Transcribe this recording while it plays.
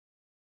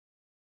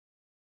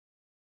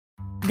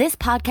This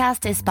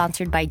podcast is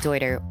sponsored by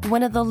Deuter,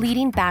 one of the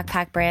leading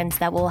backpack brands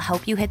that will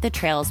help you hit the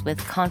trails with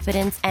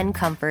confidence and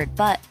comfort,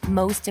 but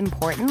most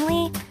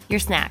importantly, your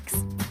snacks.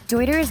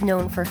 Deuter is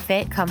known for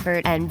fit,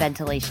 comfort, and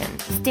ventilation.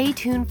 Stay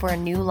tuned for a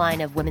new line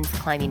of women's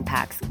climbing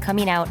packs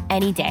coming out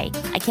any day.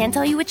 I can't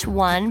tell you which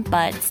one,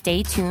 but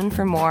stay tuned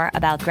for more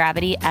about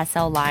Gravity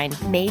SL line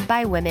made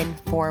by women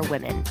for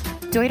women.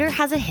 Deuter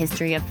has a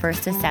history of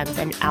first ascents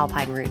and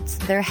alpine routes.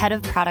 Their head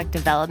of product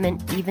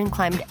development even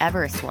climbed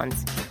Everest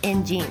once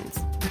in jeans.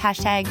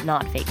 Hashtag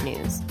not fake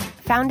news.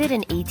 Founded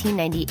in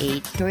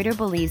 1898, Deuter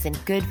believes in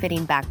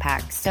good-fitting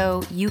backpacks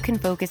so you can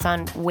focus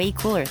on way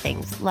cooler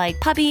things like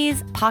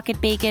puppies,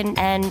 pocket bacon,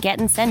 and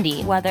getting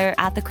sendy, whether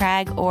at the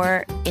crag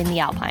or in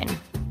the alpine.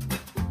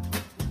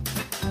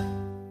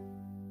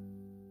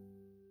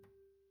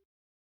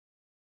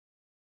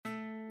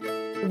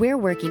 We're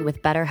working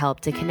with BetterHelp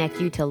to connect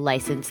you to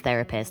licensed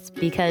therapists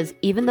because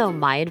even though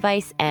my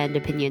advice and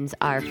opinions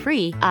are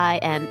free, I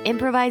am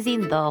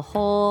improvising the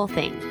whole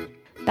thing.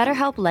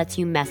 BetterHelp lets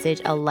you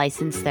message a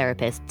licensed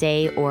therapist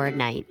day or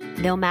night.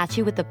 They'll match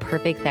you with the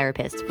perfect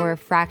therapist for a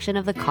fraction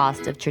of the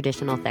cost of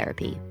traditional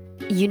therapy.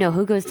 You know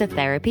who goes to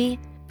therapy?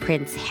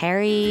 Prince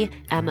Harry,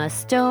 Emma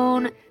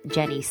Stone,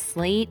 Jenny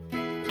Slate,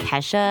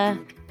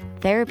 Kesha.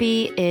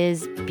 Therapy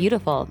is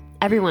beautiful.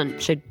 Everyone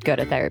should go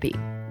to therapy.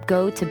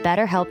 Go to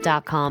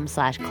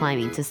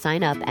betterhelp.com/climbing to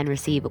sign up and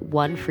receive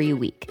 1 free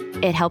week.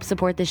 It helps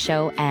support the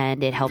show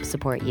and it helps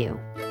support you.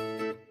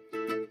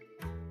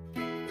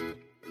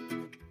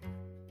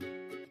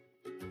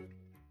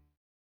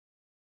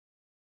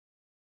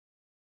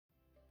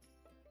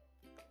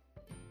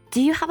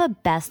 Do you have a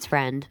best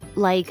friend?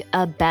 Like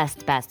a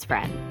best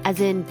friend,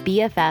 as in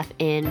BFF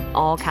in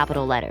all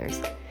capital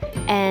letters.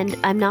 And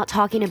I'm not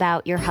talking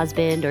about your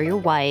husband or your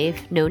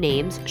wife, no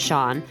names,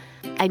 Sean.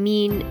 I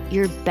mean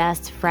your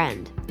best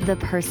friend, the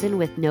person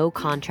with no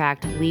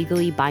contract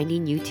legally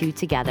binding you two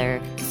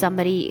together,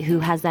 somebody who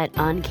has that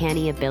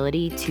uncanny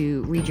ability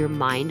to read your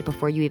mind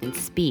before you even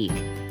speak,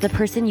 the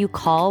person you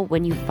call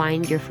when you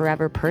find your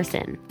forever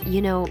person.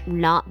 You know,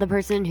 not the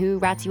person who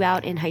rats you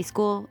out in high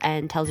school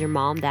and tells your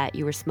mom that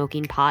you were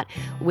smoking pot,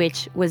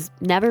 which was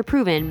never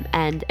proven,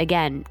 and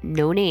again,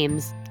 no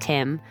names,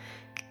 Tim.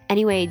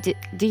 Anyway,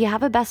 do you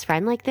have a best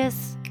friend like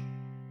this?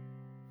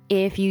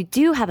 If you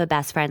do have a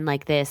best friend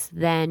like this,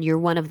 then you're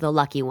one of the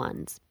lucky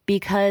ones.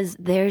 Because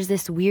there's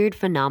this weird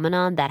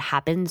phenomenon that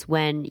happens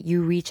when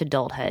you reach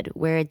adulthood,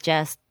 where it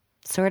just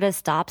sort of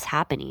stops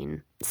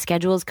happening.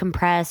 Schedules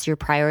compress, your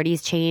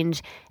priorities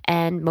change,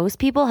 and most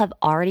people have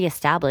already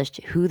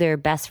established who their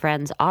best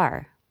friends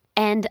are.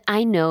 And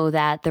I know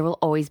that there will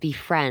always be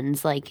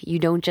friends, like you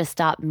don't just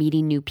stop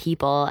meeting new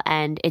people,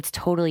 and it's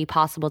totally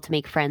possible to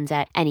make friends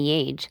at any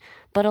age.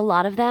 But a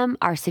lot of them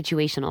are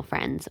situational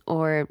friends,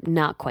 or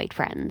not quite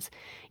friends.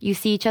 You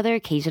see each other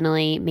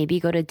occasionally,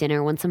 maybe go to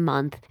dinner once a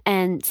month,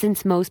 and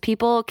since most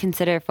people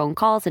consider phone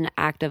calls an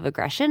act of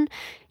aggression,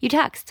 you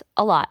text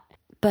a lot.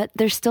 But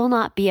they're still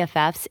not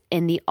BFFs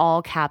in the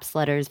all caps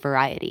letters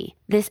variety.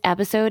 This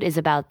episode is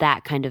about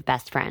that kind of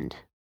best friend.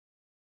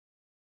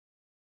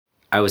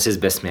 I was his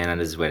best man at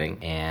his wedding,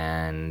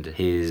 and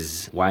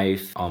his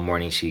wife, all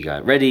morning, she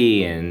got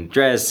ready and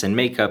dress and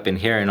makeup and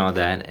hair and all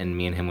that, and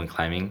me and him went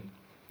climbing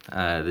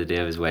the day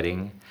of his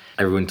wedding.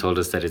 Everyone told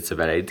us that it's a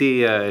bad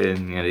idea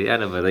and yada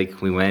yada, but like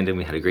we went and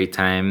we had a great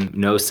time.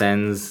 No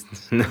sends,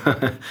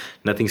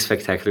 nothing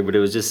spectacular, but it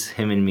was just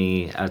him and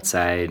me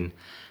outside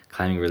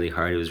climbing really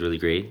hard. It was really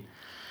great.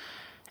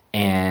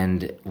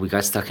 And we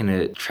got stuck in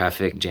a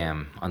traffic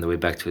jam on the way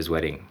back to his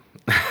wedding.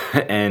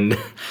 And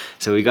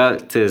so we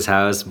got to his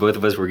house, both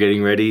of us were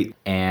getting ready,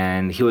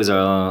 and he was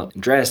all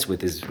dressed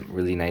with his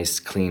really nice,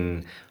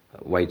 clean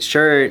white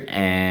shirt,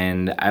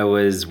 and I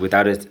was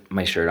without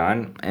my shirt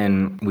on,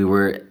 and we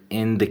were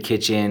in the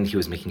kitchen. He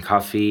was making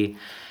coffee,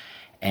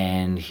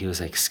 and he was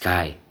like,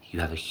 "Sky,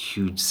 you have a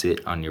huge zit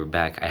on your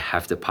back. I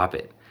have to pop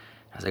it."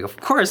 I was like, "Of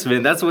course,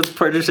 man. That's what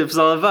partnership's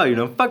all about, you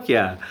know? Fuck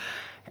yeah."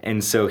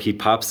 And so he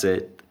pops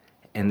it,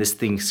 and this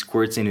thing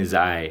squirts in his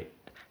eye,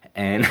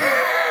 and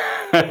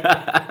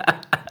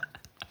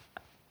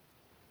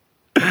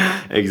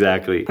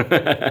exactly.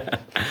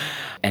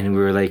 And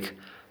we were like,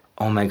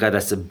 oh my God,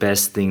 that's the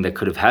best thing that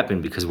could have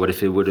happened, because what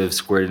if it would have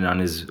squirted on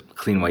his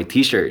clean white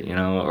t-shirt, you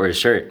know, or his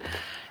shirt?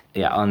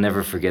 Yeah, I'll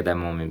never forget that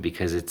moment,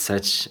 because it's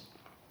such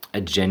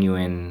a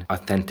genuine,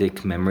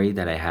 authentic memory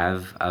that I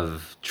have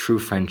of true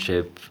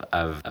friendship,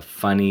 of a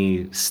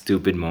funny,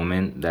 stupid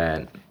moment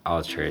that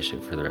I'll cherish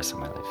it for the rest of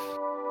my life.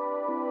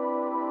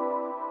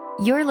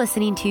 You're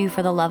listening to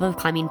For the Love of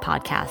Climbing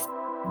podcast.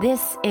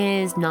 This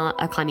is not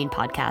a climbing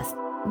podcast.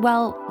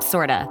 Well,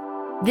 sorta.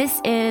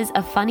 This is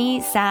a funny,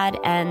 sad,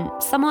 and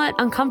somewhat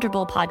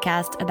uncomfortable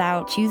podcast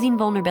about choosing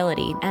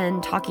vulnerability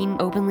and talking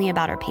openly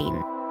about our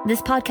pain.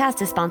 This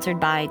podcast is sponsored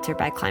by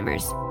Dirtbag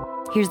Climbers.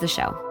 Here's the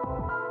show.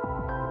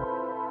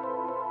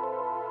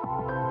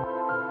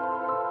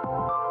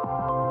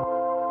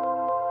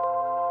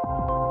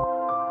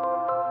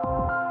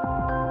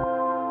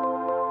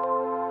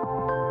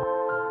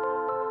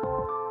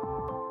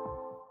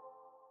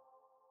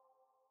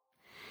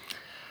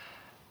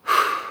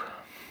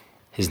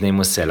 His name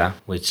was Sela,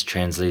 which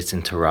translates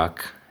into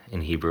rock in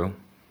Hebrew.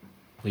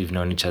 We've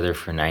known each other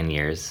for 9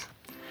 years.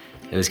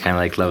 It was kind of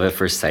like love at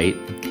first sight.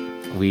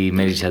 We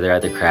met each other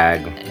at the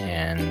crag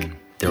and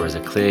there was a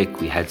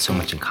click. We had so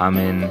much in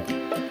common.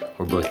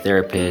 We're both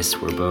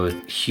therapists. We're both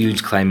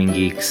huge climbing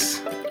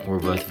geeks. We're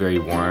both very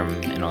warm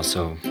and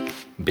also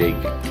big,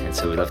 and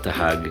so we love to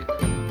hug.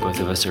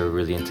 Both of us are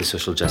really into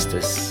social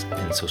justice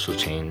and social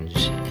change,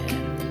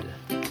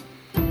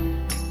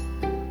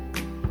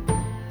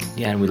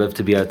 and we love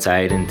to be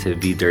outside and to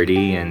be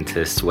dirty and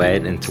to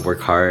sweat and to work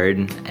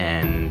hard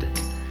and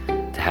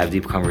to have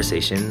deep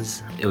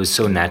conversations. It was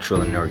so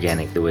natural and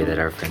organic the way that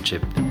our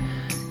friendship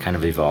kind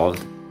of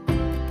evolved.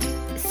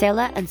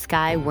 Sela and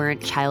Sky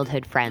weren't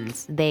childhood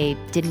friends. They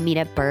didn't meet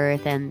at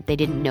birth and they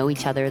didn't know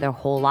each other their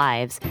whole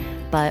lives.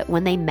 But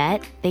when they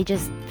met, they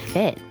just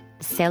fit.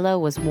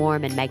 Sela was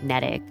warm and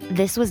magnetic.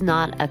 This was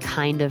not a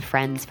kind of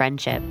friend's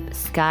friendship.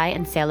 Sky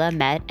and Sela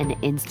met and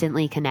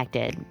instantly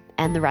connected.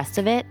 And the rest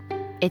of it,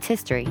 it's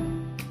history.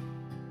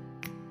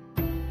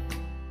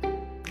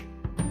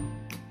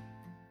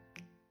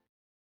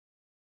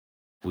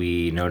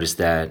 We noticed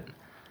that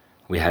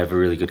we have a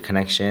really good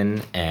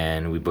connection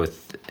and we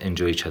both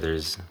enjoy each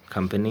other's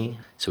company.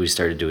 So we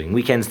started doing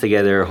weekends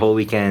together, whole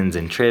weekends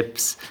and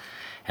trips.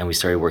 And we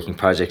started working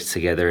projects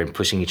together and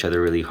pushing each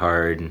other really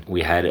hard.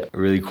 We had a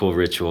really cool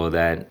ritual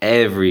that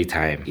every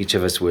time each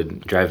of us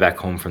would drive back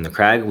home from the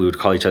crag, we would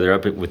call each other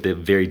up with a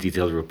very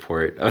detailed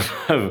report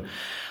of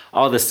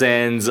all the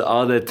sends,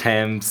 all the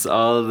attempts,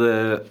 all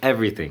the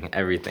everything.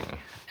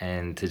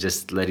 And to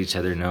just let each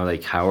other know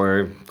like how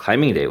our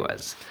climbing day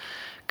was.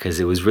 Because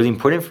it was really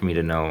important for me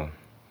to know,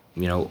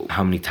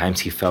 how many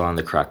times he fell on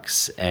the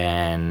crux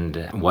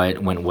and what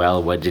went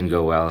well, what didn't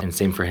go well. And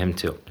same for him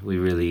too. We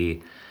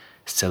really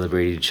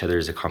celebrated each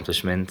other's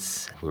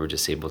accomplishments. We were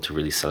just able to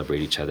really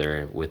celebrate each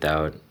other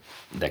without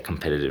that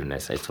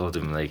competitiveness. I told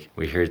him,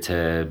 we're here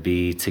to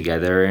be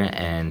together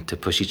and to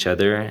push each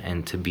other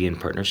and to be in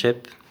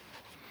partnership.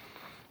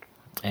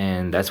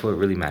 And that's what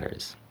really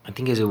matters. I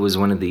think it was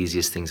one of the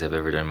easiest things I've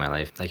ever done in my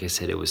life. Like I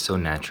said, it was so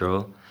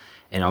natural.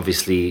 And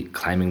obviously,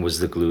 climbing was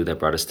the glue that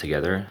brought us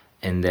together.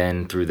 And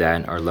then through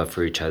that, our love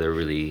for each other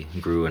really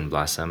grew and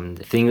blossomed.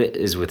 The thing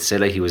is with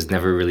Sela, he was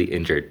never really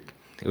injured.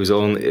 It was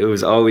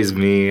always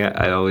me.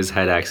 I always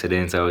had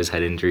accidents. I always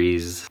had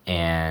injuries.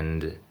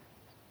 And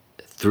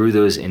through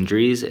those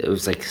injuries, it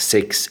was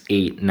 6,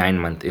 8,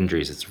 9-month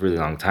injuries. It's a really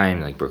long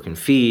time, broken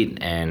feet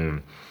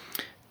and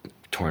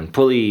torn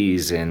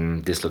pulleys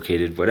and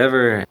dislocated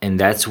whatever. And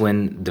that's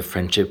when the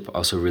friendship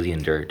also really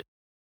endured.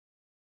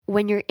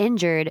 When you're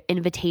injured,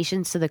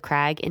 invitations to the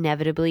crag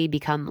inevitably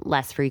become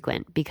less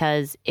frequent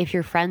because if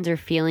your friends are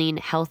feeling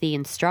healthy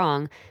and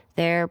strong,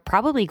 they're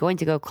probably going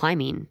to go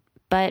climbing.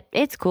 But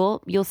it's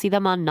cool. You'll see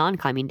them on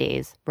non-climbing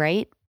days,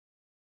 right?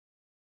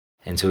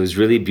 And so it was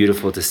really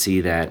beautiful to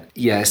see that,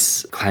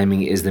 yes,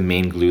 climbing is the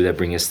main glue that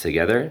brings us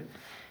together.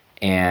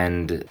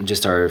 And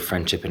just our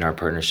friendship and our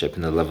partnership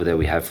and the love that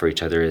we have for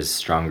each other is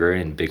stronger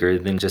and bigger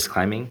than just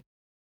climbing.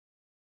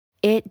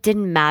 It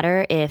didn't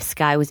matter if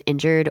Sky was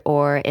injured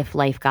or if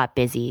life got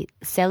busy.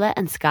 Sela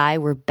and Sky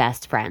were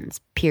best friends,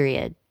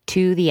 period,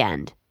 to the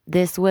end.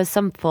 This was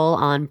some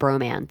full-on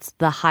bromance,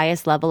 the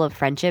highest level of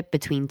friendship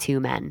between two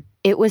men.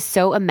 It was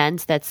so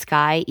immense that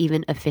Sky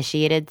even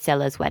officiated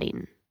Sela's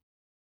wedding.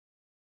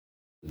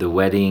 The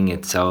wedding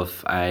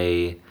itself,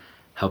 I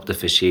helped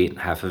officiate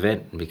half of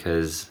it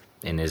because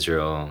in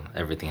Israel,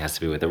 everything has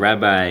to be with a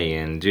rabbi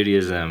and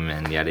Judaism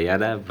and yada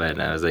yada. But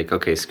I was like,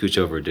 okay, scooch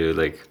over,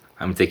 dude.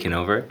 I'm taking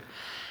over.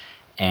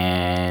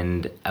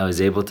 And I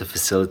was able to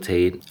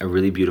facilitate a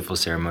really beautiful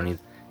ceremony,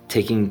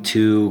 taking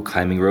 2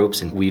 climbing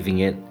ropes and weaving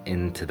it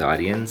into the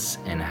audience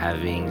and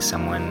having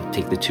someone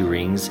take the 2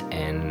 rings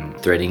and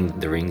threading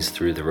the rings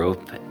through the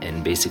rope.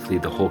 And basically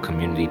the whole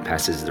community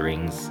passes the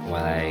rings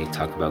while I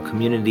talk about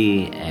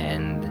community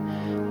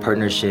and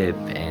partnership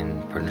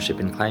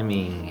in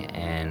climbing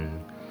and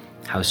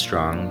how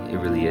strong it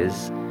really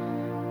is.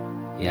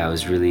 Yeah, I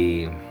was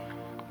really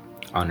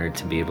honored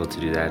to be able to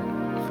do that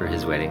for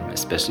his wedding,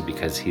 especially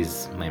because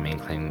he's my main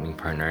climbing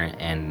partner,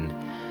 and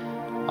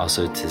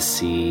also to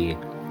see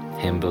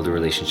him build a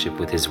relationship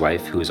with his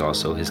wife, who is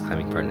also his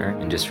climbing partner,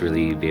 and just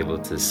really be able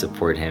to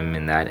support him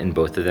in that, in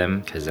both of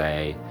them, because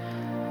I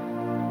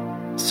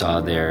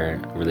saw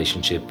their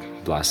relationship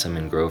blossom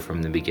and grow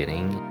from the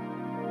beginning.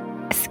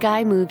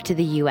 Sky moved to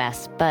the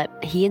US, but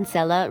he and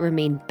Sela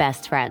remained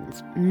best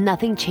friends.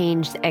 Nothing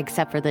changed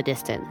except for the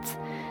distance.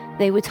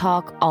 They would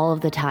talk all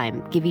of the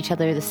time, give each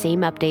other the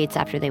same updates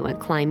after they went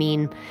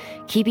climbing.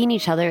 Keeping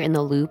each other in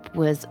the loop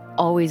was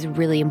always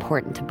really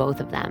important to both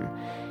of them.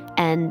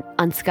 And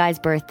on Sky's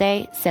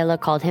birthday, Sela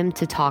called him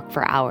to talk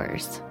for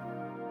hours.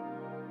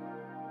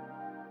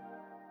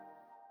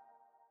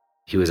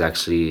 He was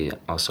actually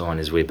also on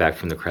his way back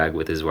from the crag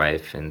with his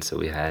wife, and so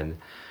we had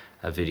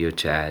a video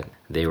chat.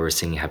 They were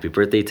singing happy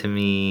birthday to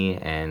me,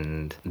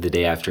 and the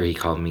day after he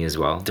called me as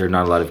well. There are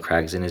not a lot of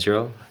crags in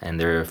Israel, and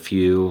there are a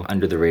few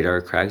under the radar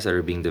crags that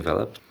are being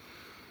developed.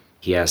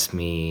 He asked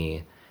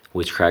me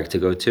which crag to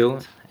go to,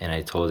 and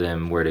I told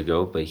him where to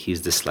go, but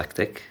he's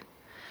dyslexic.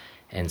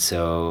 And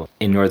so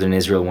in northern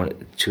Israel,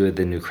 two of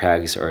the new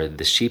crags are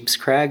the Sheep's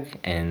Crag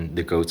and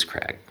the Goat's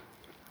Crag.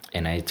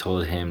 And I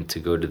told him to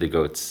go to the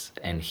Goats,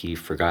 and he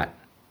forgot.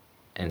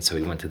 And so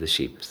he went to the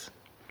Sheep's.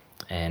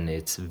 And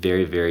it's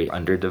very, very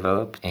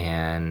underdeveloped.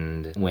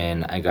 And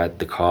when I got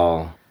the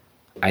call,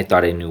 I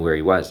thought I knew where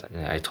he was.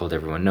 I told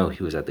everyone, no,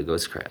 he was at the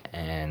Goat's Crag.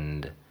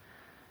 And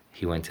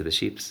he went to the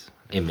Sheep's.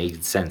 It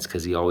made sense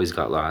because he always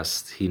got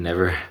lost. He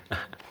never...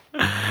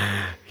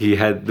 he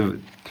had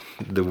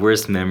the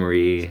worst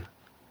memory.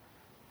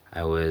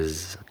 I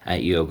was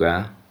at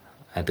yoga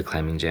at the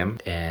climbing gym,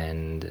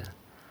 and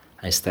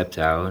I stepped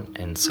out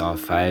and saw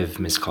 5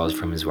 missed calls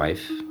from his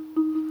wife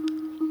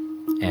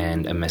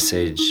and a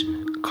message,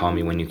 call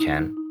me when you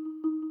can.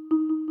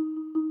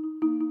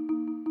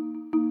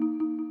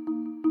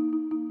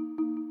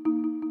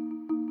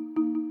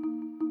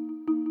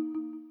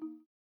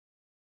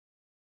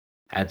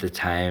 At the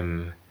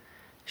time,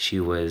 she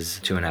was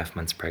 2.5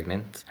 months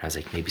pregnant. I was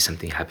like, maybe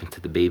something happened to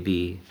the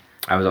baby.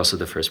 I was also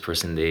the first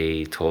person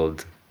they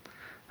told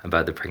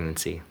about the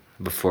pregnancy.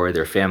 Before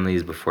their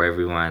families, before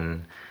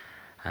everyone,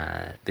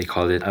 they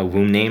called it a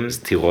womb names,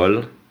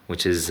 Tirol,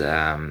 which is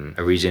a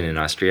region in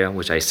Austria,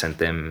 which I sent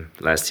them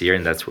last year,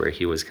 and that's where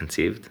he was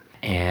conceived.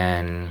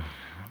 And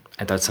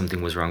I thought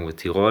something was wrong with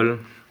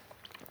Tirol.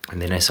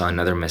 And then I saw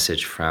another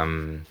message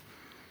from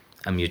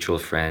a mutual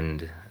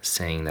friend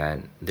saying that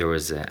there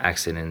was an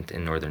accident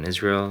in northern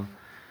Israel,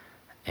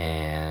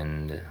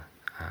 and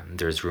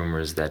there's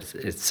rumors that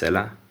it's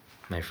Sela,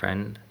 my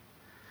friend,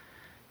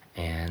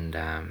 and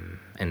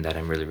that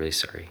I'm really, really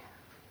sorry.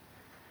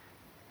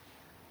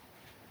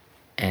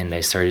 And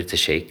I started to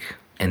shake,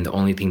 and the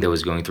only thing that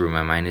was going through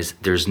my mind is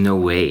there's no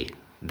way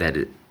that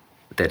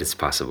it's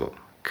possible,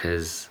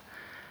 because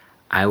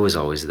I was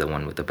always the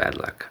one with the bad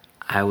luck.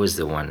 I was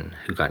the one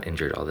who got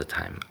injured all the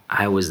time.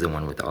 I was the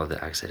one with all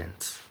the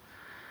accidents.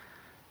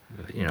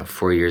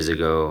 4 years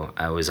ago,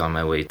 I was on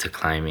my way to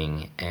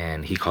climbing,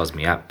 and he calls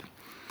me up.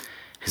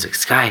 He's like,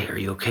 Sky, are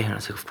you okay? And I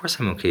was like, of course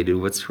I'm okay,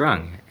 dude. What's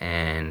wrong?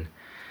 And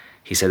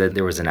he said that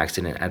there was an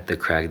accident at the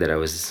crag that I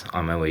was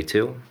on my way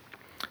to,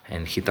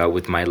 and he thought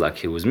with my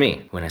luck it was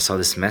me. When I saw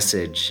this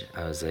message,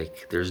 I was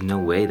like, there's no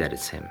way that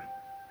it's him.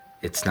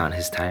 It's not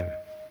his time.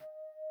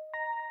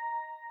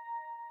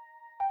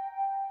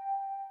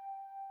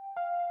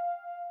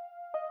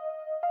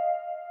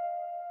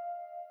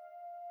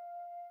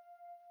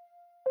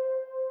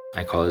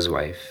 I called his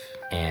wife,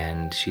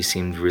 and she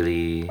seemed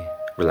really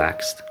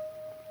relaxed.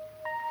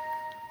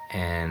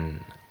 And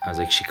I was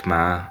like,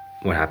 Shikma,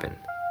 what happened?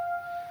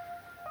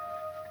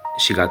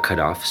 She got cut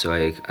off, so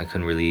I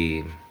couldn't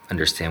really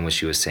understand what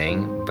she was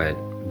saying. But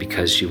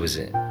because she was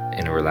in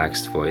a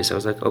relaxed voice, I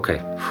was like, okay,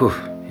 whew,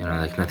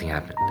 like nothing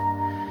happened.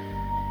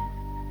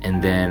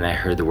 And then I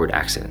heard the word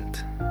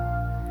accident.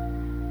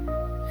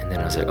 And then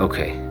I was like,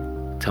 okay,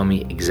 tell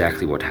me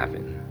exactly what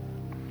happened.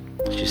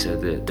 She said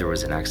that there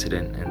was an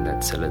accident and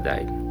that Sela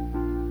died.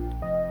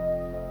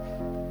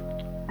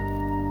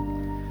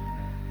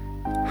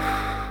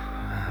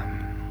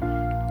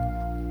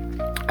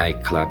 I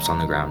collapsed on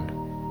the ground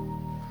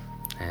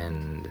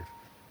and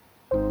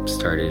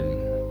started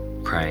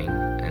crying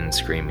and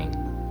screaming.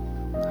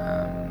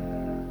 I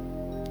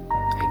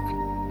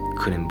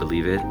couldn't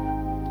believe it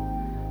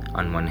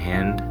on one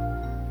hand,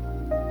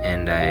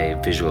 and I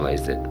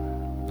visualized it,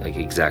 like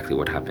exactly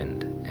what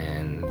happened.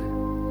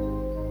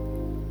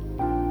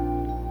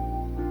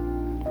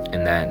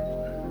 And that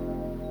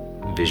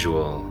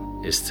visual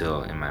is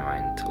still in my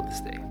mind till this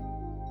day.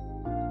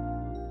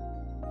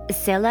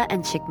 Sela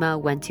and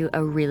Shikma went to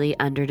a really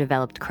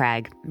underdeveloped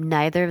crag.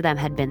 Neither of them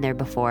had been there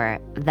before.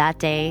 That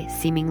day,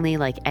 seemingly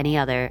like any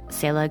other,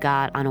 Sela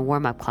got on a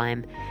warm-up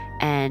climb,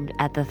 and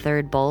at the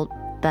third bolt,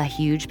 the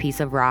huge piece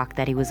of rock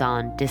that he was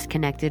on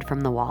disconnected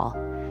from the wall.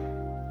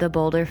 The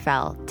boulder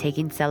fell,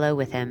 taking Sela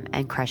with him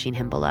and crushing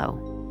him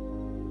below.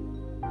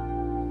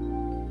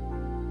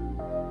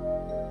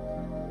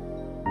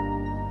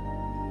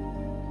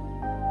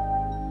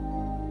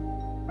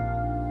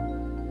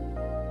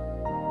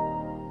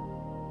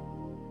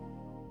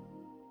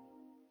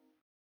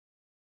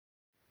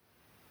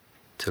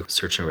 Took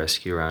search and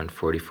rescue around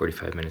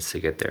 45 minutes to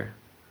get there.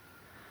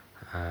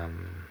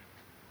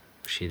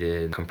 She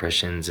did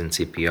compressions and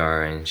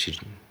CPR, and she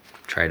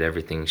tried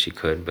everything she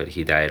could, but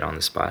he died on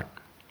the spot.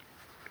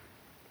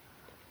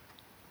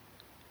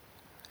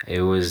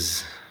 It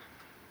was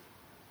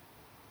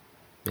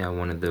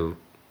one of the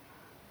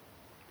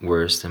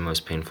worst and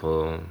most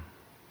painful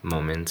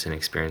moments and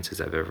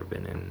experiences I've ever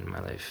been in my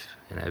life.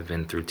 And I've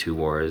been through 2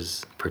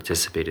 wars,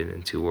 participated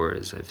in 2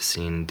 wars. I've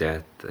seen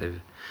death.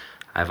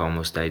 I've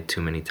almost died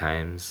too many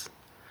times.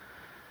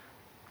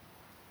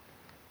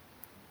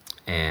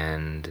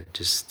 And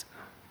just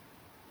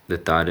the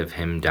thought of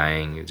him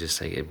dying,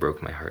 it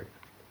broke my heart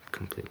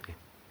completely.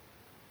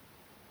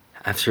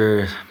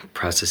 After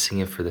processing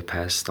it for the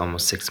past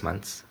almost 6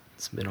 months,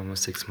 it's been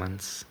almost 6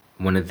 months,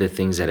 one of the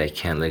things that I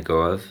can't let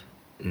go of,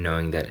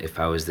 knowing that if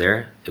I was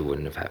there, it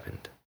wouldn't have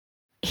happened.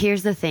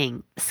 Here's the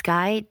thing.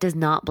 Sky does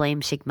not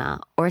blame Shikma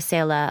or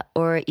Sela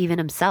or even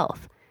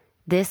himself.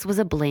 This was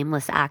a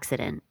blameless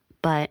accident.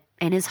 But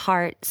in his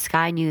heart,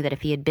 Sky knew that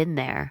if he had been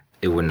there,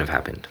 it wouldn't have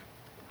happened.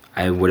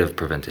 I would have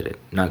prevented it.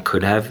 Not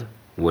could have,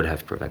 would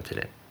have prevented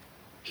it.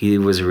 He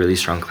was a really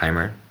strong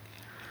climber,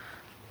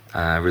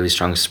 a really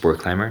strong sport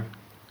climber.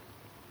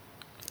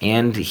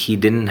 And he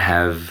didn't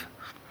have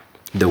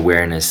the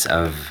awareness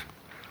of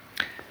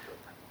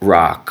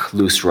rock,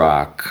 loose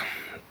rock,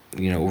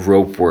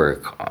 rope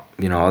work,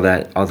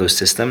 all those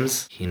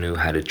systems. He knew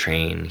how to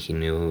train, he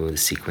knew the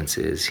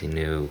sequences, he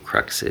knew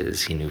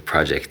cruxes, he knew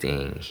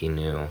projecting, he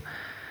knew,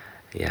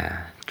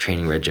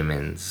 training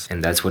regimens.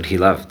 And that's what he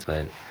loved.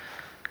 But,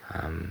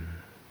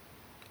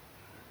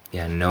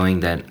 knowing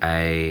that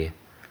I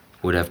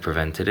would have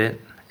prevented it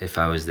if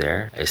I was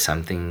there is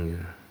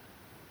something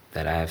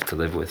that I have to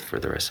live with for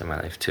the rest of my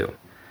life too.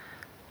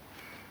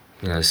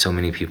 So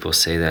many people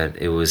say that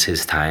it was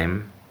his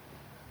time,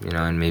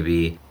 and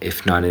maybe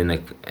if not in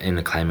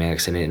a climbing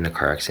accident, in a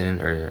car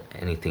accident or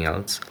anything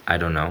else, I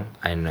don't know.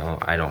 I know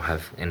I don't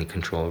have any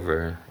control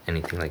over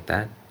anything like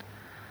that.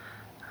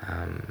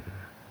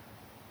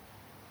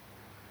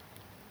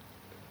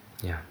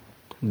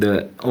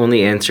 The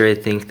only answer I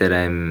think that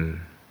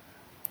I'm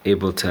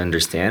able to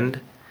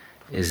understand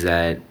is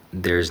that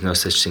there's no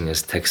such thing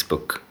as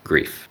textbook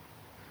grief.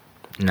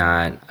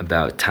 Not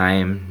about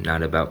time,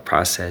 not about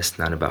process,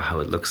 not about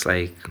how it looks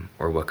like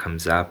or what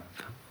comes up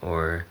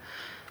or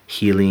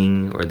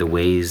healing or the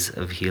ways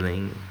of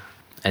healing.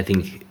 I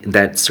think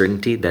that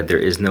certainty, that there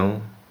is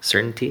no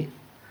certainty,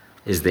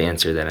 is the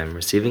answer that I'm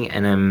receiving,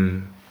 and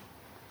I'm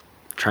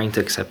trying to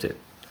accept it.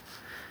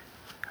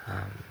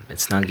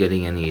 It's not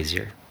getting any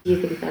easier. Do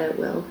you think that it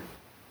will?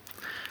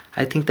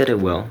 I think that it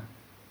will.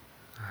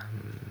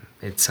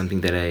 It's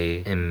something that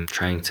I am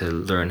trying to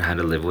learn how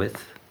to live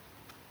with.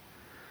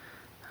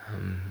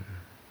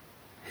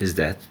 His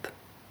death.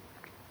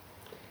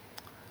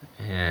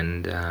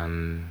 And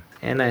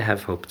I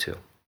have hope too.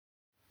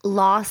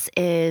 Loss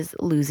is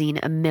losing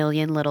a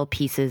million little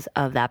pieces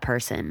of that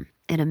person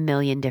in a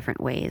million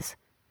different ways.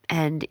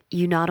 And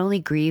you not only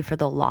grieve for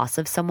the loss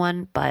of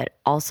someone, but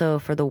also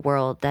for the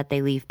world that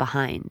they leave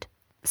behind.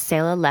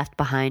 Sela left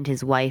behind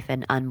his wife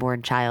and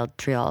unborn child,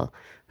 Triol,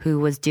 who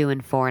was due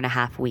in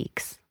 4.5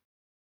 weeks.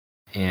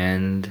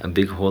 And a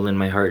big hole in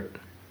my heart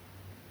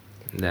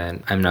that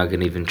I'm not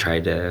going to even try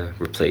to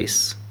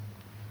replace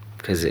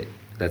because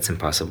that's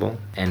impossible.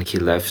 And he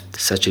left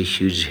such a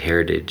huge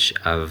heritage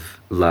of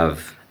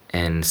love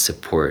and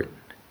support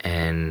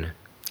and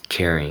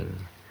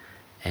caring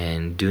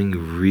and doing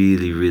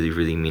really, really,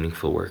 really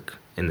meaningful work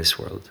in this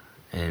world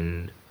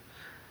and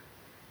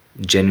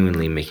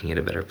genuinely making it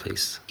a better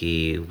place.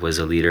 He was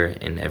a leader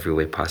in every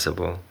way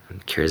possible,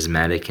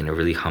 charismatic in a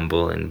really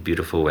humble and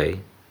beautiful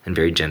way, and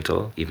very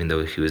gentle, even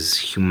though he was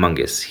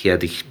humongous. He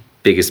had the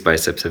biggest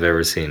biceps I've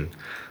ever seen.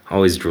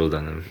 Always drooled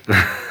on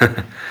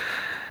them.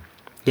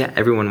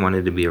 Everyone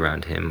wanted to be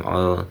around him.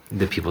 All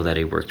the people that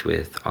he worked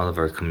with, all of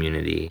our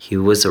community. He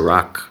was a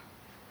rock.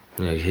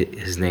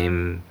 His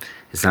name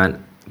is not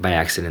by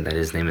accident that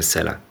his name is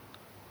Sela.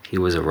 He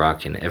was a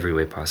rock in every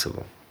way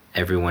possible.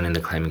 Everyone in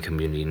the climbing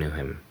community knew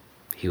him.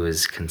 He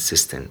was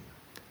consistent.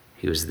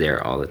 He was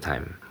there all the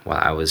time. While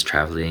I was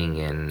traveling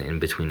and in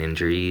between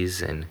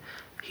injuries, and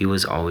he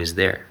was always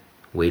there,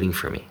 waiting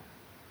for me,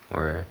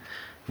 or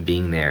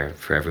being there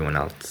for everyone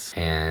else.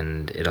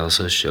 And it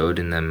also showed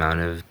in the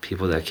amount of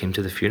people that came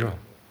to the funeral.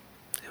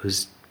 It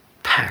was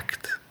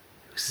packed.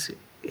 It was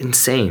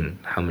insane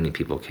how many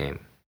people came.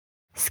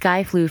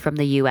 Sky flew from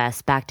the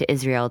U.S. back to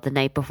Israel the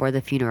night before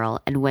the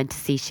funeral and went to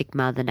see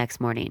Shikma the next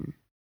morning.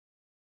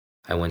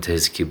 I went to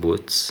his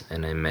kibbutz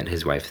and I met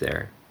his wife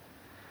there.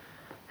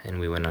 And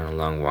we went on a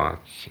long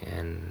walk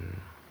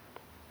and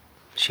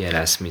she had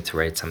asked me to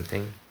write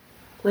something.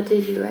 What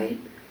did you write?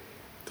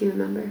 Do you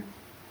remember?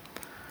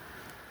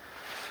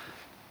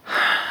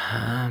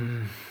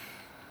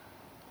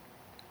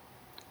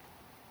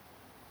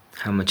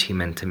 How much he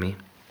meant to me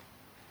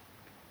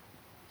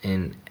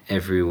in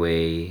every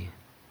way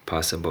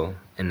possible,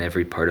 in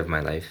every part of my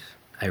life.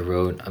 I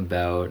wrote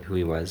about who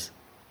he was,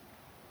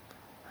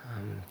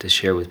 to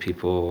share with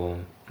people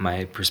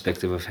my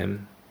perspective of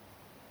him,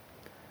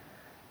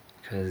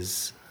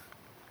 because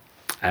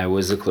I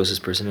was the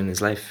closest person in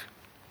his life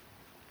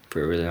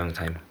for a really long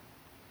time.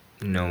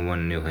 No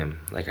one knew him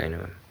like I knew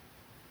him.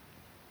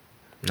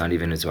 Not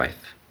even his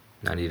wife,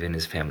 not even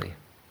his family.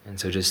 And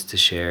so just to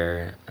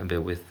share a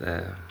bit with,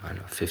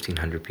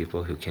 1,500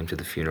 people who came to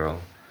the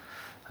funeral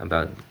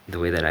about the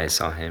way that I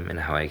saw him and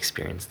how I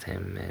experienced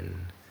him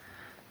and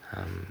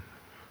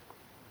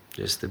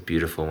just the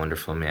beautiful,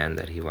 wonderful man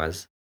that he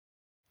was.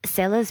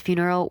 Sela's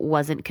funeral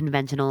wasn't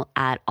conventional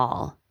at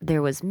all.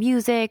 There was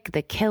music,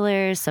 The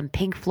Killers, some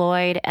Pink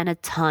Floyd, and a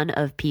ton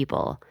of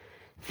people.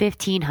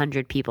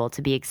 1,500 people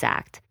to be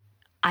exact.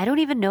 I don't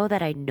even know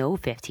that I know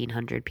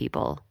 1,500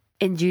 people.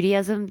 In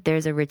Judaism,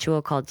 there's a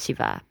ritual called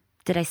Shiva.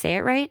 Did I say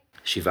it right?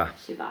 Shiva.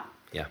 Shiva.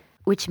 Yeah.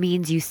 Which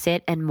means you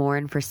sit and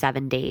mourn for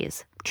 7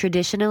 days,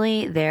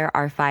 Traditionally, there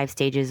are 5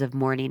 stages of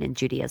mourning in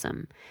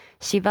Judaism.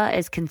 Shiva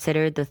is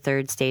considered the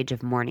 3rd stage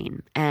of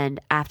mourning, and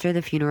after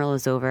the funeral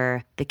is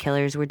over, the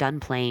killers were done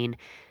playing,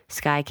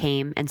 Sky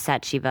came and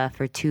sat Shiva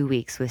for 2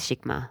 weeks with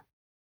Shikma.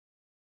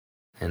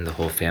 And the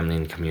whole family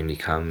and community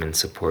come and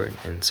support,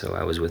 and so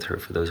I was with her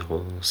for those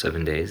whole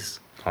 7 days.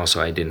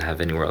 Also, I didn't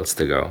have anywhere else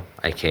to go.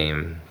 I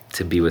came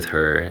to be with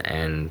her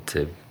and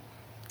to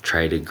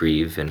try to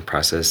grieve and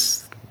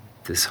process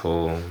this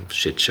whole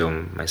shit show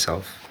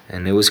myself.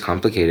 And it was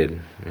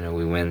complicated.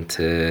 We went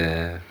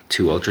to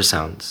 2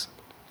 ultrasounds,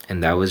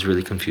 and that was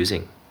really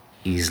confusing.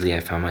 Easily, I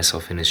found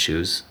myself in his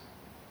shoes,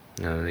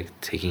 like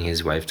taking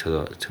his wife to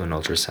an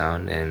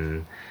ultrasound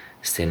and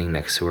standing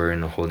next to her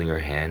and holding her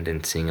hand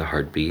and seeing a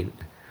heartbeat.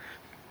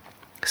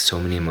 So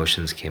many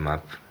emotions came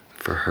up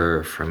for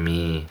her, for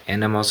me,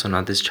 and I'm also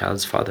not this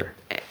child's father.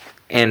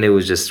 And it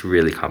was just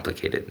really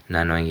complicated.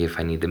 Not knowing if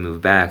I need to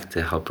move back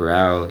to help her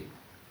out.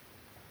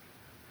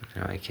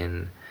 I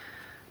can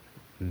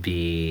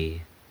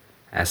be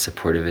as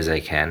supportive as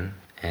I can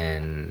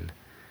and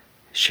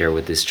share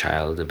with this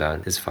child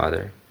about his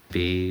father.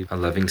 Be a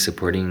loving,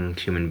 supporting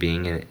human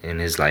being in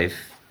his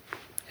life.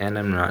 And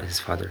I'm not his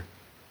father.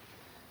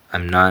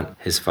 I'm not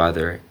his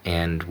father,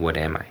 and what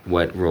am I?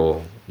 What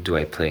role do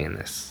I play in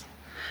this?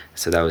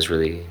 So that was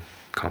really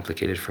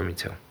complicated for me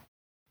too.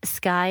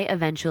 Sky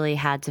eventually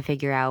had to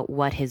figure out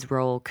what his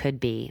role could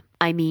be.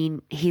 I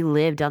mean, he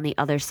lived on the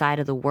other side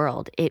of the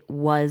world. It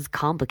was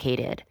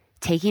complicated.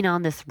 Taking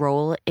on this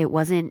role, it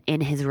wasn't in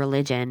his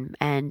religion,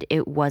 and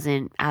it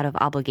wasn't out of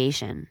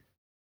obligation.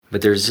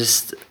 But there's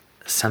just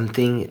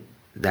something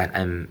that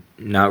I'm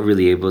not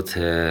really able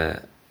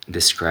to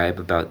describe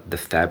about the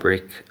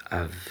fabric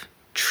of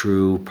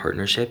true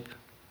partnership,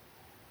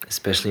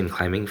 especially in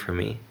climbing for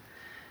me,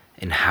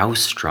 and how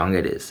strong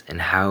it is,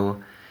 and how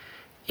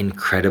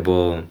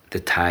incredible the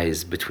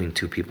ties between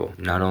 2 people.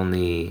 Not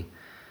only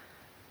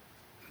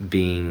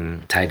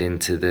being tied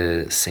into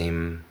the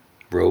same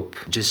rope,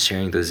 just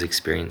sharing those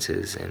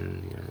experiences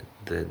and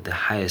the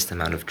highest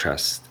amount of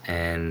trust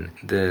and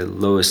the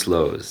lowest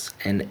lows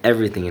and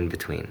everything in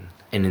between.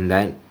 And in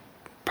that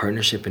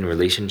partnership and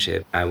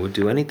relationship, I would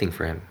do anything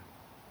for him.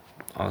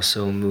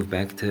 Also move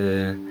back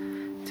to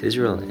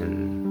Israel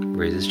and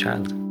raise his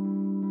child.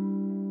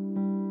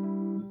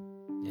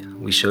 Yeah,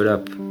 we showed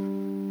up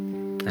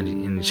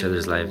in each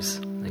other's lives.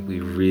 Like, we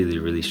really,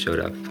 really showed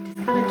up.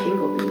 It's kind of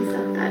tingled when you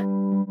said that.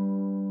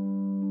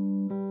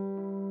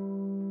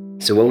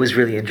 So what was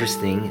really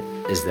interesting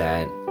is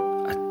that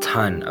a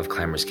ton of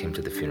climbers came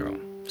to the funeral.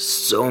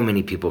 So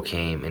many people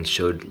came and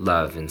showed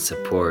love and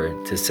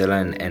support to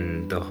Sela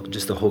and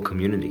just the whole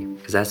community.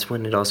 Because that's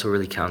when it also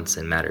really counts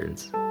and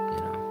matters.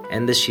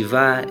 And the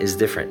Shiva is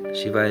different.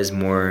 Shiva is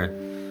more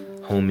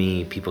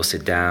homey. People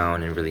sit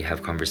down and really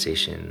have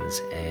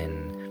conversations.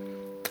 And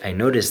I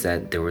noticed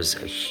that there was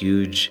a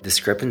huge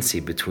discrepancy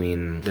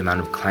between the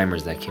amount of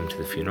climbers that came to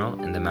the funeral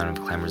and the amount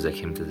of climbers that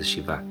came to the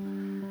Shiva.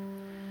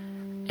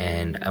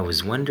 And I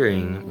was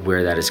wondering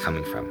where that is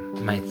coming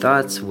from. My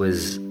thoughts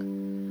was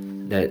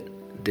that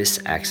this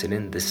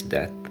accident, this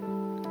death,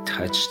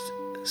 touched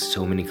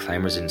so many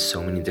climbers in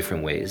so many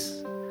different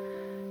ways.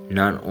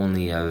 Not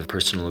only of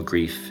personal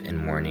grief and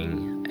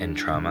mourning and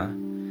trauma,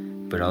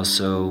 but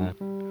also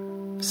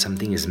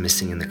something is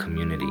missing in the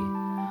community,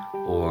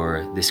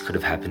 or this could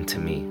have happened to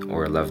me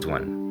or a loved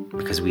one,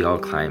 because we all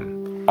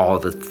climb all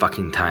the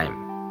fucking time.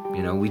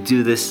 We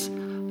do this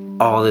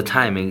all the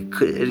time.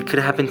 It could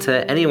happen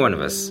to any one of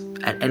us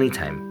at any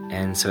time.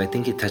 And so I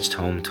think it touched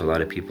home to a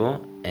lot of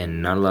people,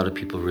 and not a lot of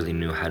people really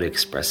knew how to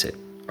express it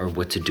or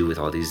what to do with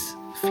all these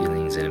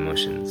feelings and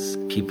emotions.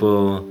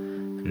 People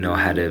know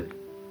how to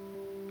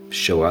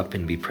show up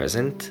and be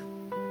present,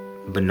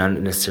 but not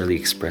necessarily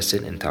express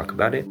it and talk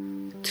about it.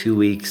 2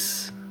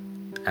 weeks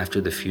after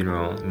the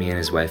funeral, me and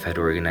his wife had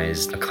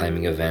organized a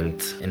climbing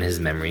event in his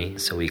memory.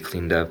 So we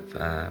cleaned up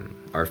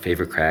our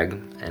favorite crag,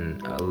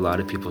 and a lot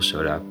of people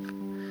showed up.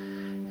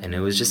 And it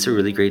was just a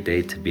really great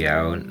day to be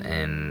out,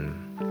 and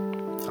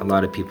a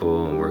lot of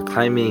people were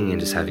climbing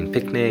and just having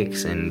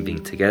picnics and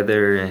being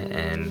together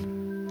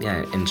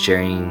and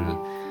sharing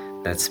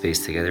that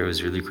space together.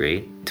 Was really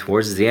great.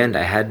 Towards the end,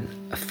 I had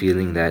a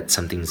feeling that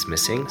something's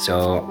missing.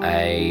 So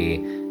I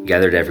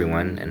gathered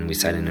everyone and we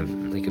sat in a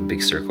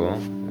big circle.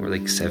 We're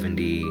like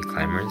 70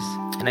 climbers.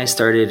 And I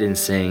started in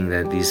saying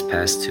that these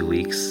past 2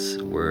 weeks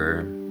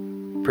were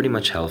pretty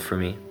much hell for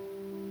me.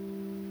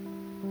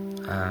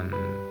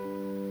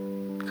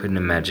 Couldn't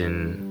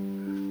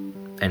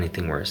imagine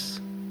anything worse.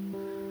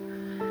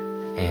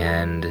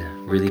 And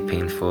really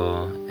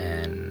painful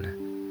and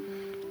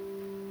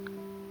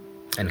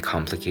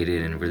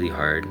complicated and really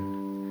hard.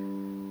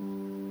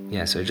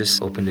 Yeah, so I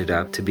just opened it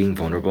up to being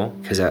vulnerable,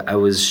 because I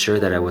was sure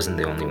that I wasn't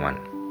the only one.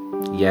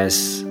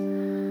 Yes,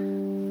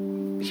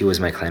 he was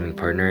my climbing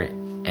partner,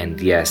 and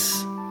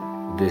yes,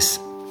 this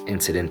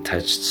incident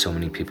touched so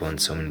many people in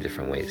so many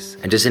different ways.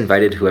 And just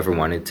invited whoever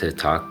wanted to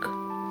talk,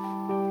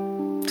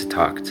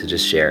 to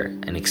just share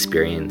an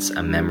experience,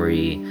 a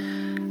memory,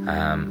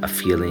 a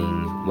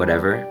feeling,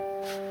 whatever.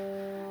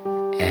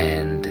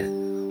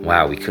 And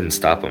wow, we couldn't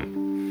stop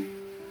them.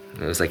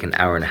 It was like an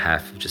hour and a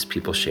half of just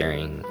people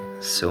sharing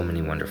so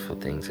many wonderful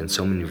things and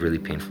so many really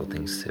painful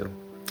things too.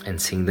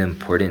 And seeing the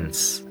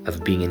importance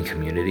of being in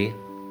community,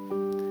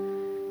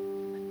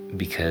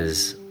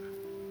 because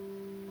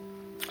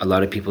a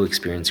lot of people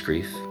experience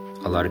grief,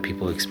 a lot of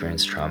people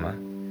experience trauma.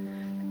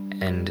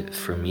 And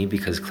for me,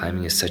 because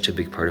climbing is such a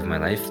big part of my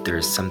life, there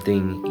is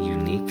something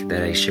unique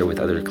that I share with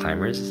other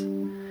climbers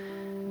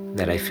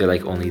that I feel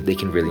like only they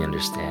can really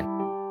understand.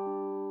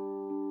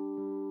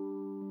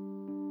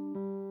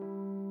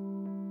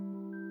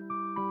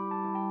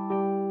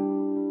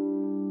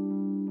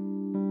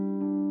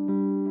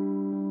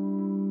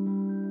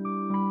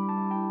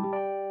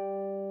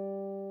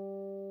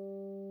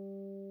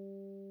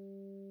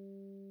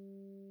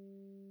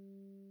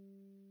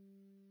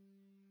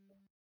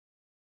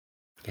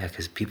 Yeah,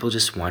 because people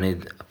just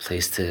wanted a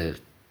place to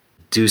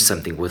do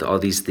something with all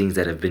these things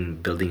that have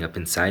been building up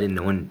inside, and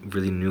no one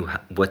really knew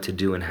what to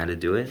do and how to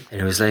do it. And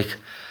it was like,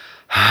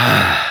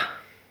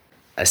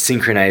 a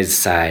synchronized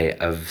sigh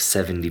of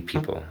 70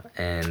 people,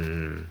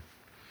 and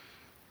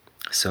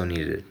so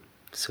needed,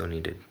 so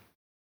needed.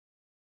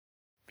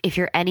 If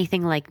you're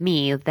anything like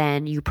me,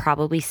 then you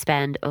probably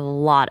spend a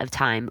lot of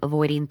time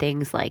avoiding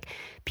things like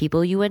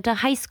people you went to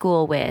high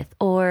school with,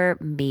 or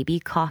maybe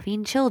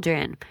coughing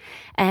children.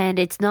 And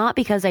it's not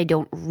because I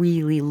don't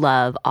really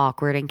love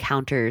awkward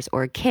encounters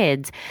or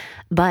kids,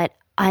 but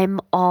I'm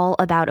all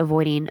about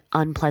avoiding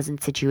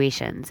unpleasant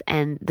situations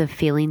and the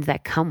feelings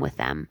that come with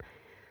them.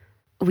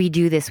 We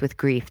do this with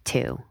grief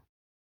too.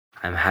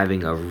 I'm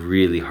having a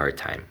really hard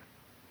time.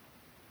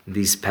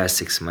 These past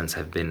 6 months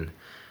have been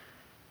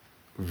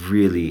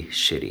really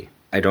shitty.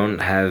 I don't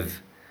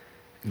have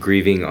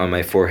grieving on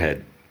my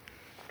forehead,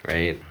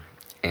 right?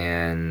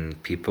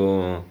 And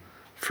people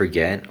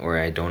forget, or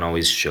I don't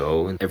always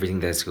show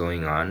everything that's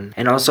going on.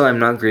 And also, I'm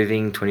not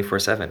grieving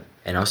 24/7.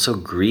 And also,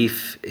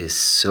 grief is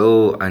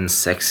so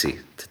unsexy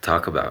to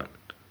talk about.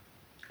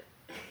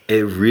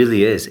 It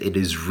really is. It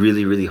is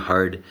really, really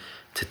hard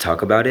to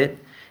talk about it.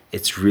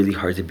 It's really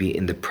hard to be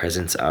in the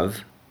presence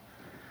of.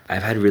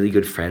 I've had really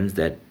good friends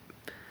that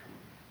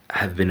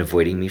have been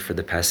avoiding me for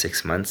the past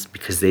 6 months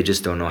because they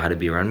just don't know how to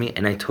be around me,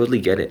 and I totally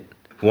get it.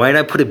 Why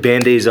not put a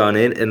band-aid on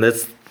it and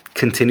let's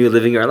continue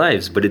living our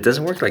lives? But it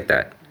doesn't work like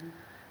that.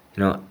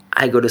 You know,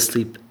 I go to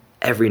sleep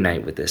every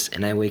night with this,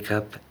 and I wake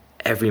up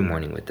every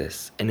morning with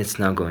this, and it's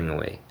not going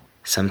away.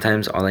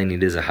 Sometimes all I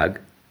need is a hug.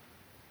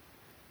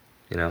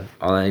 You know,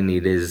 all I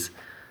need is,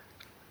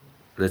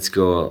 let's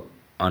go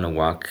on a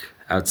walk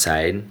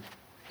outside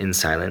in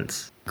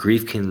silence.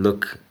 Grief can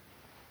look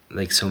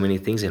like so many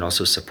things, and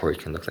also support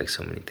can look like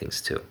so many things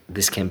too.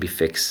 This can be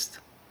fixed,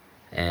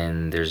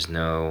 and there's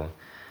no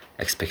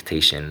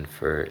expectation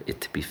for it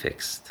to be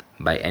fixed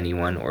by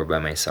anyone or by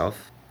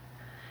myself.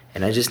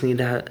 And I just need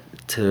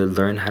to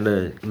learn how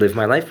to live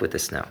my life with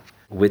this now,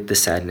 with the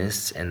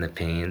sadness and the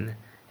pain,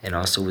 and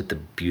also with the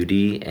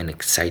beauty and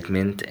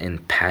excitement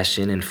and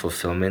passion and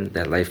fulfillment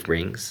that life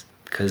brings.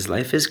 Because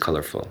life is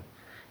colorful,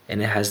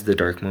 and it has the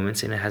dark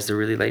moments and it has the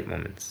really light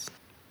moments.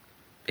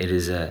 It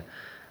is a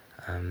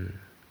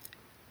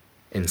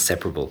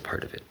inseparable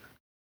part of it.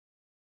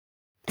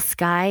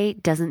 Sky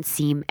doesn't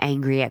seem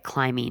angry at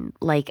climbing.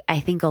 Like,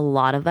 I think a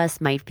lot of us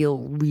might feel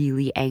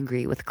really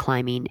angry with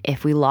climbing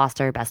if we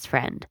lost our best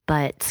friend.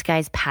 But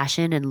Sky's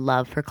passion and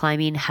love for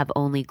climbing have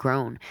only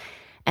grown.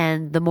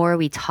 And the more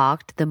we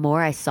talked, the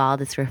more I saw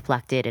this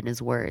reflected in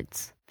his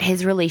words.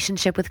 His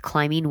relationship with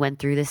climbing went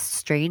through this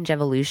strange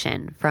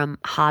evolution from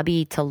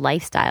hobby to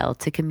lifestyle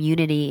to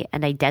community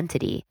and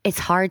identity. It's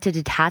hard to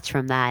detach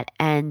from that.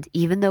 And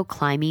even though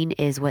climbing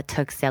is what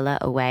took Sela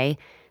away,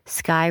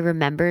 Sky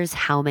remembers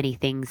how many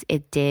things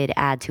it did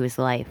add to his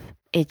life.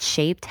 It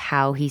shaped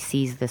how he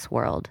sees this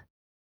world.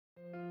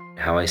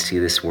 How I see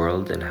this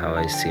world and how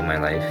I see my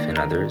life and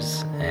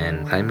others.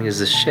 And climbing is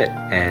the shit.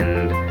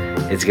 And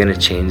it's gonna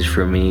change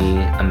for me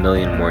a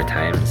million more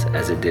times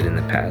as it did in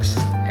the past.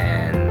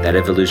 And that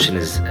evolution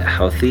is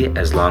healthy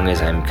as long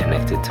as I'm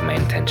connected to my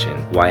intention.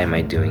 Why am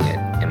I doing it?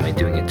 Am I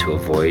doing it to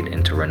avoid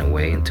and to run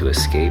away and to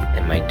escape?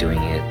 Am I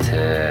doing it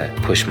to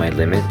push my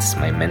limits,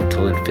 my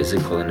mental and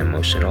physical and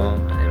emotional?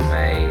 Am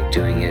I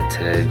doing it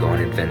to go on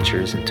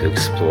adventures and to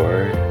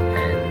explore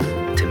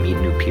and to meet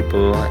new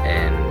people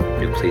and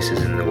new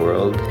places in the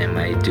world? Am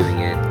I doing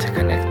it to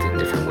connect in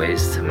different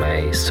ways to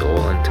my soul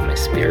and to my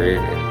spirit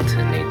and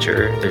to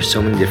nature? There's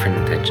so many different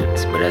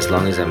intentions, but as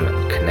long as I'm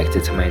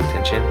connected to my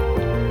intention,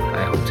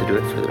 I hope to do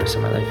it for the rest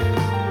of my life.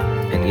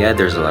 And yeah,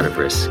 there's a lot of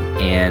risk,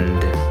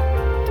 and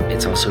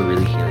it's also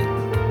really healing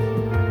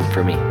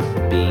for me.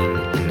 Being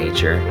in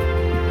nature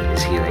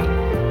is healing.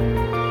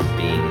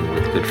 Being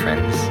with good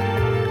friends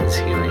is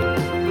healing.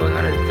 Going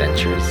on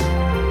adventures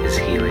is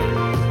healing.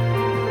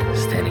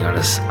 Standing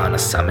on a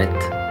summit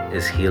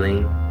is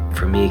healing.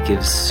 For me, it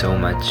gives so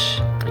much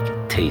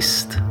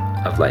taste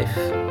of life.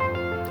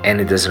 And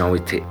it doesn't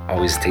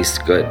always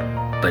taste good,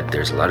 but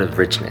there's a lot of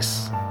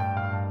richness.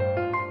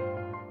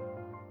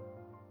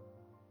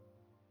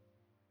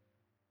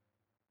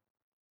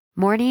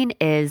 Mourning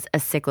is a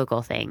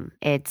cyclical thing.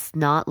 It's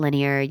not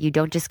linear. You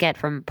don't just get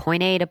from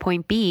point A to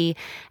point B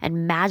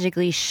and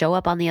magically show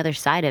up on the other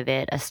side of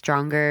it a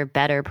stronger,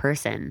 better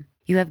person.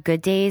 You have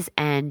good days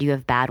and you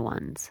have bad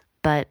ones.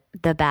 But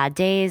the bad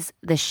days,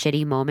 the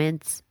shitty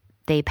moments,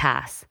 they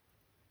pass.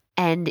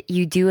 And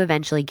you do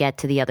eventually get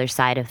to the other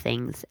side of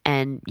things,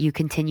 and you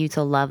continue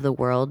to love the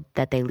world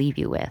that they leave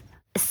you with.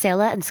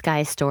 Selah and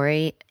Sky's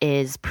story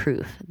is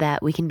proof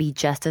that we can be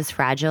just as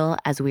fragile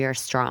as we are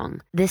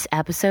strong. This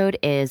episode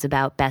is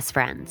about best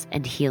friends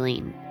and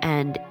healing,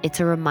 and it's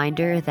a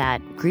reminder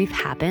that grief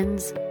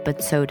happens,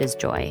 but so does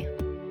joy.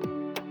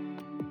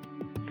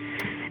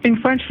 In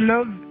French,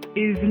 love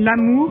is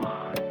l'amour,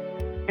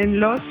 and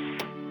loss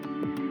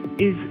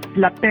is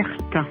la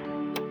perte.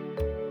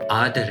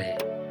 Adere,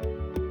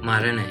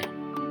 marane.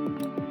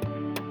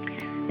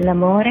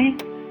 L'amore,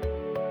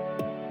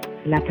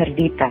 la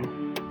perdita.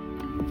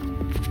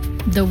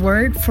 The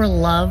word for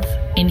love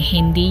in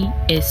Hindi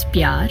is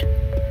pyar,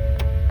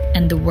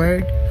 and the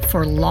word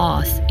for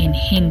loss in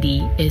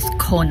Hindi is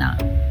khona.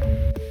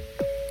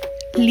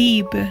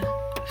 Liebe,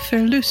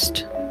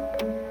 Verlust.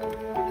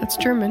 That's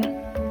German.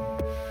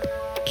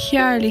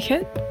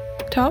 Kjærlighet,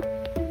 top.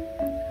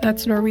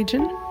 That's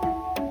Norwegian.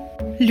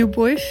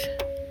 Любовь,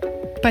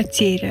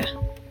 потеря.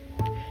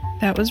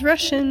 That was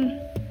Russian.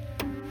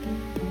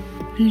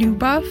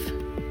 Ljubav,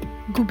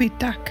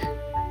 gubitak.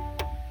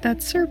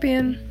 That's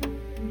Serbian.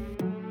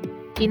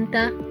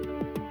 Cinta,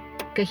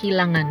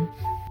 kehilangan.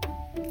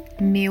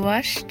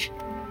 Miłość,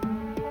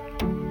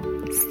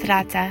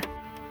 strata.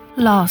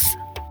 Loss,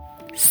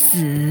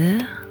 死.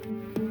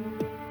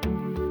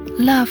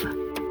 Love,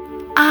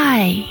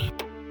 爱.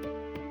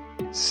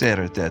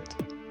 Szeretet,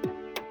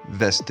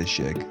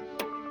 veszteség.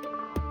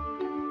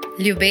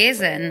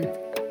 Ljubezen,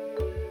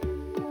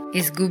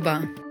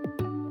 izguba.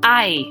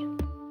 爱,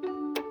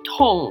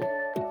 痛.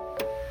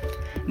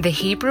 The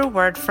Hebrew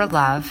word for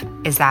love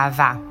is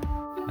ahava.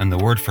 And the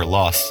word for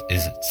loss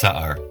is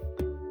tsa'ar.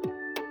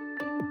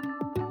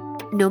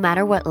 No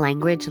matter what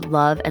language,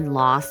 love and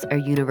loss are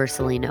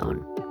universally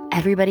known.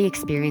 Everybody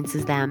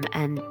experiences them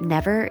and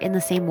never in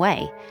the same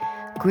way.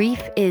 Grief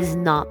is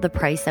not the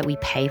price that we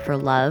pay for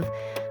love,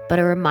 but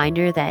a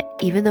reminder that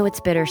even though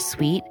it's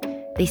bittersweet,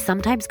 they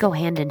sometimes go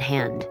hand in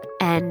hand.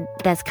 And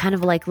that's kind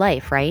of like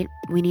life, right?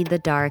 We need the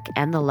dark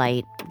and the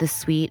light, the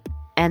sweet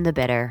and the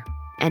bitter.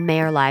 And may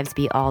our lives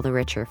be all the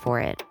richer for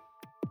it.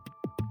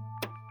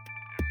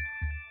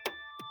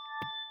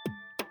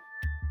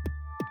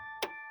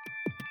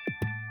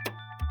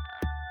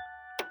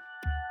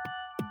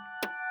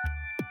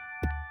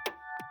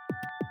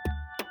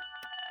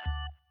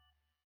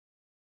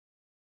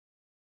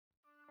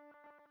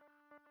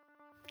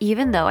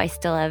 Even though I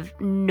still have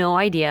no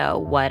idea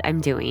what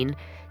I'm doing,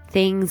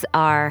 things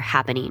are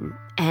happening.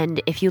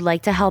 And if you'd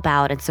like to help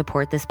out and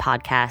support this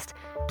podcast,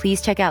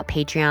 please check out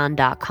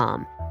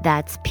patreon.com.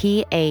 That's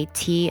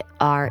Patreon,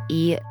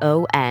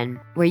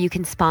 where you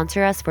can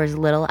sponsor us for as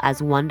little as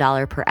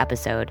 $1 per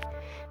episode.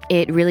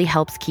 It really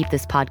helps keep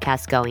this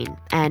podcast going,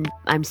 and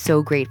I'm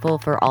so grateful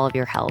for all of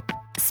your help.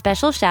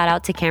 Special shout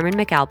out to Cameron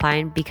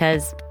McAlpine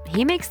because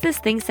he makes this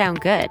thing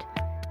sound good.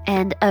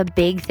 And a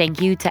big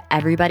thank you to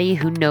everybody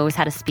who knows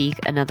how to speak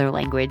another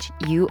language.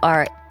 You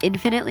are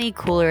infinitely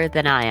cooler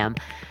than I am.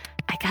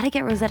 I gotta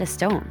get Rosetta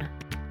Stone.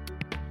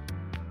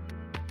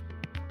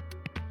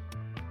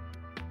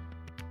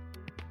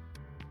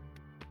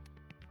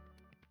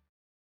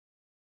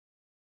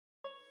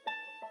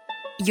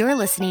 You're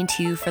listening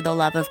to For the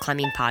Love of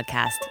Climbing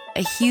podcast.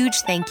 A huge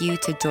thank you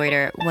to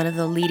Deuter, one of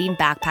the leading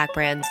backpack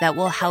brands that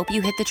will help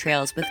you hit the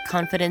trails with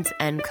confidence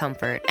and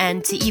comfort.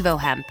 And to Evo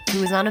Hemp,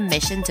 who is on a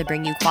mission to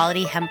bring you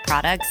quality hemp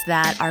products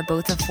that are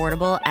both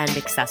affordable and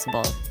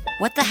accessible.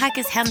 What the heck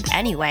is hemp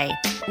anyway?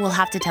 We'll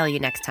have to tell you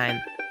next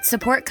time.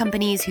 Support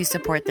companies who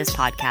support this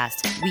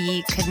podcast.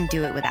 We couldn't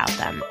do it without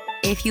them.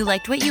 If you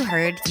liked what you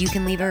heard, you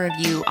can leave a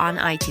review on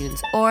iTunes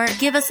or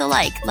give us a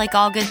like. Like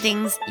all good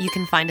things, you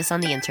can find us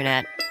on the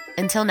internet.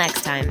 Until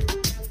next time.